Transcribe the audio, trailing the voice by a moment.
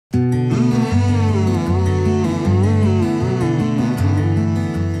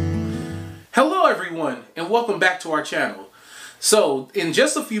welcome back to our channel. So in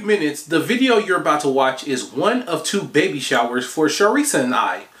just a few minutes, the video you're about to watch is one of two baby showers for Sharissa and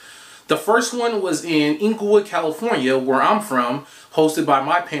I. The first one was in Inglewood, California, where I'm from, hosted by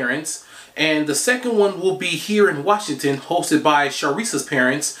my parents. And the second one will be here in Washington, hosted by Sharissa's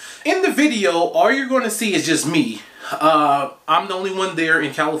parents. In the video, all you're going to see is just me. I'm the only one there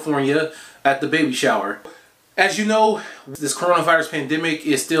in California at the baby shower. As you know, this coronavirus pandemic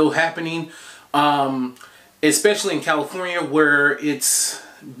is still happening, especially in California where it's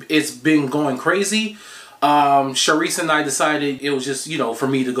been going crazy. Charissa and I decided it was just, you know, for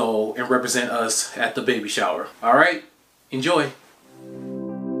me to go and represent us at the baby shower. All right, enjoy.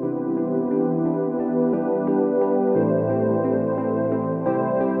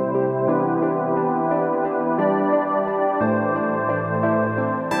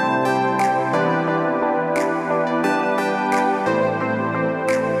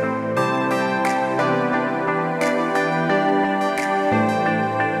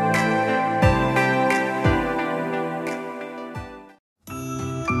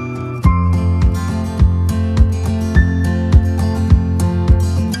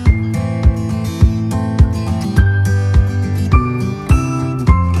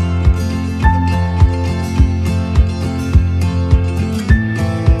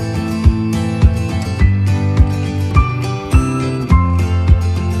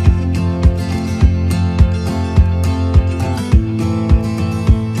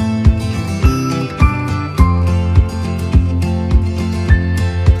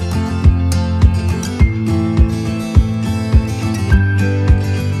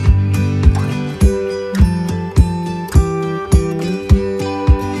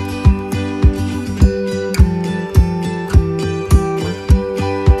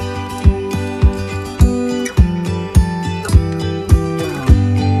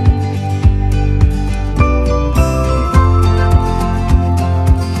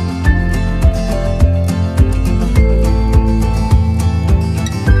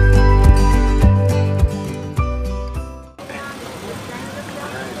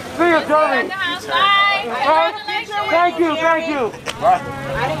 Thank you.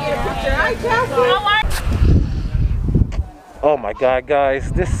 I didn't get a picture. Oh my God, guys,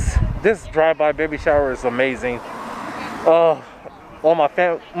 this drive-by baby shower is amazing. Most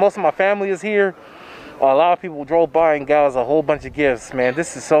of my family is here. A lot of people drove by and got us a whole bunch of gifts. Man,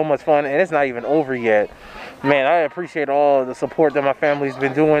 this is so much fun, and it's not even over yet. Man, I appreciate all the support that my family's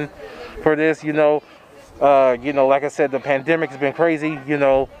been doing for this. You know, like I said, the pandemic's been crazy. You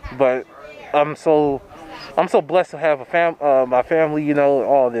know, but I'm so blessed to have my family, you know,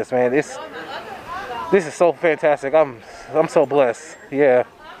 all this, man. This is so fantastic. I'm so blessed. Yeah.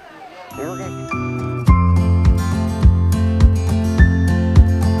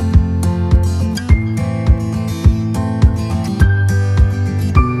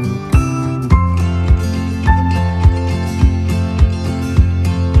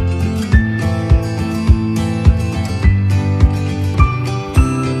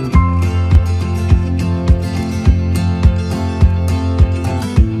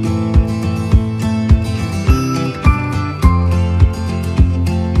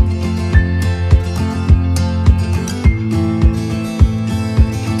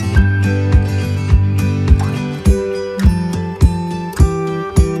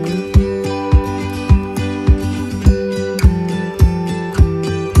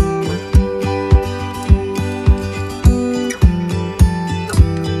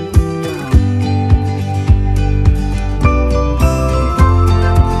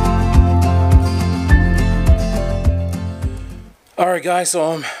 Alright guys,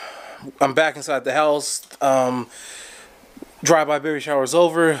 so I'm back inside the house. Drive-by baby shower is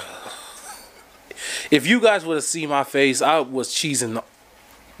over. If you guys would have seen my face, I was cheesing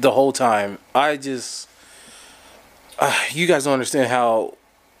the whole time. You guys don't understand how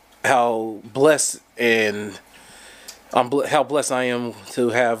blessed and how blessed I am to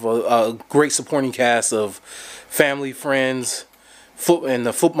have a great supporting cast of family, friends, and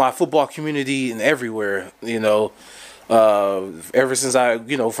my football community, and everywhere. You know. Ever since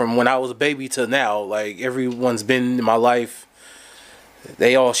from when I was a baby to now, like everyone's been in my life.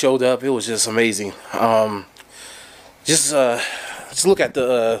 They all showed up. It was just amazing. Just look at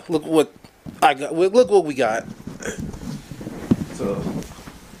the look what I got. Look what we got.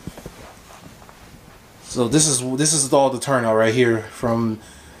 So this is all the turnout right here from.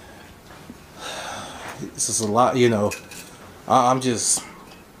 This is a lot, you know. I'm just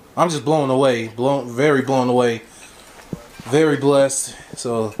blown away, very blown away. Very blessed.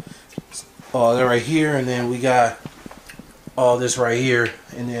 So all that right here, and then we got all this right here,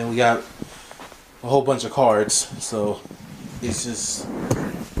 and then we got a whole bunch of cards. So it's just,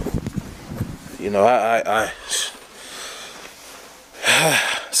 you know,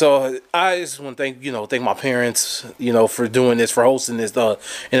 so I just want to thank my parents, you know, for doing this, for hosting this, an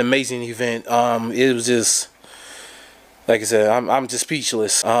amazing event. It was just, like I said, I'm just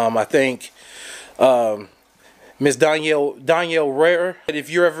speechless. I thank Miss Danielle Rare. If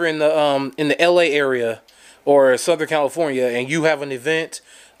you're ever in the LA area or Southern California and you have an event,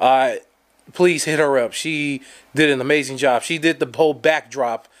 please hit her up. She did an amazing job. She did the whole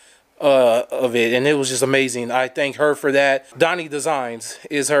backdrop of it, and it was just amazing. I thank her for that. Donnie Designs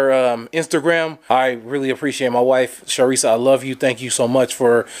is her Instagram. I really appreciate my wife, Sharisa. I love you. Thank you so much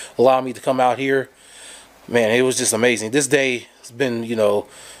for allowing me to come out here. Man, it was just amazing. This day has been, you know,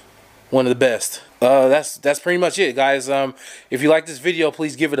 one of the best. That's pretty much it, guys. If you like this video,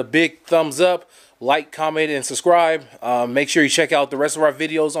 please give it a big thumbs up, like, comment, and subscribe. Make sure you check out the rest of our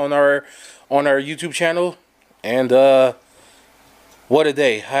videos on our YouTube channel. And what a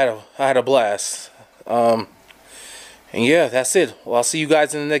day! I had a blast. And yeah, that's it. Well, I'll see you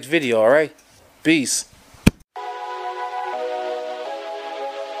guys in the next video. All right, peace.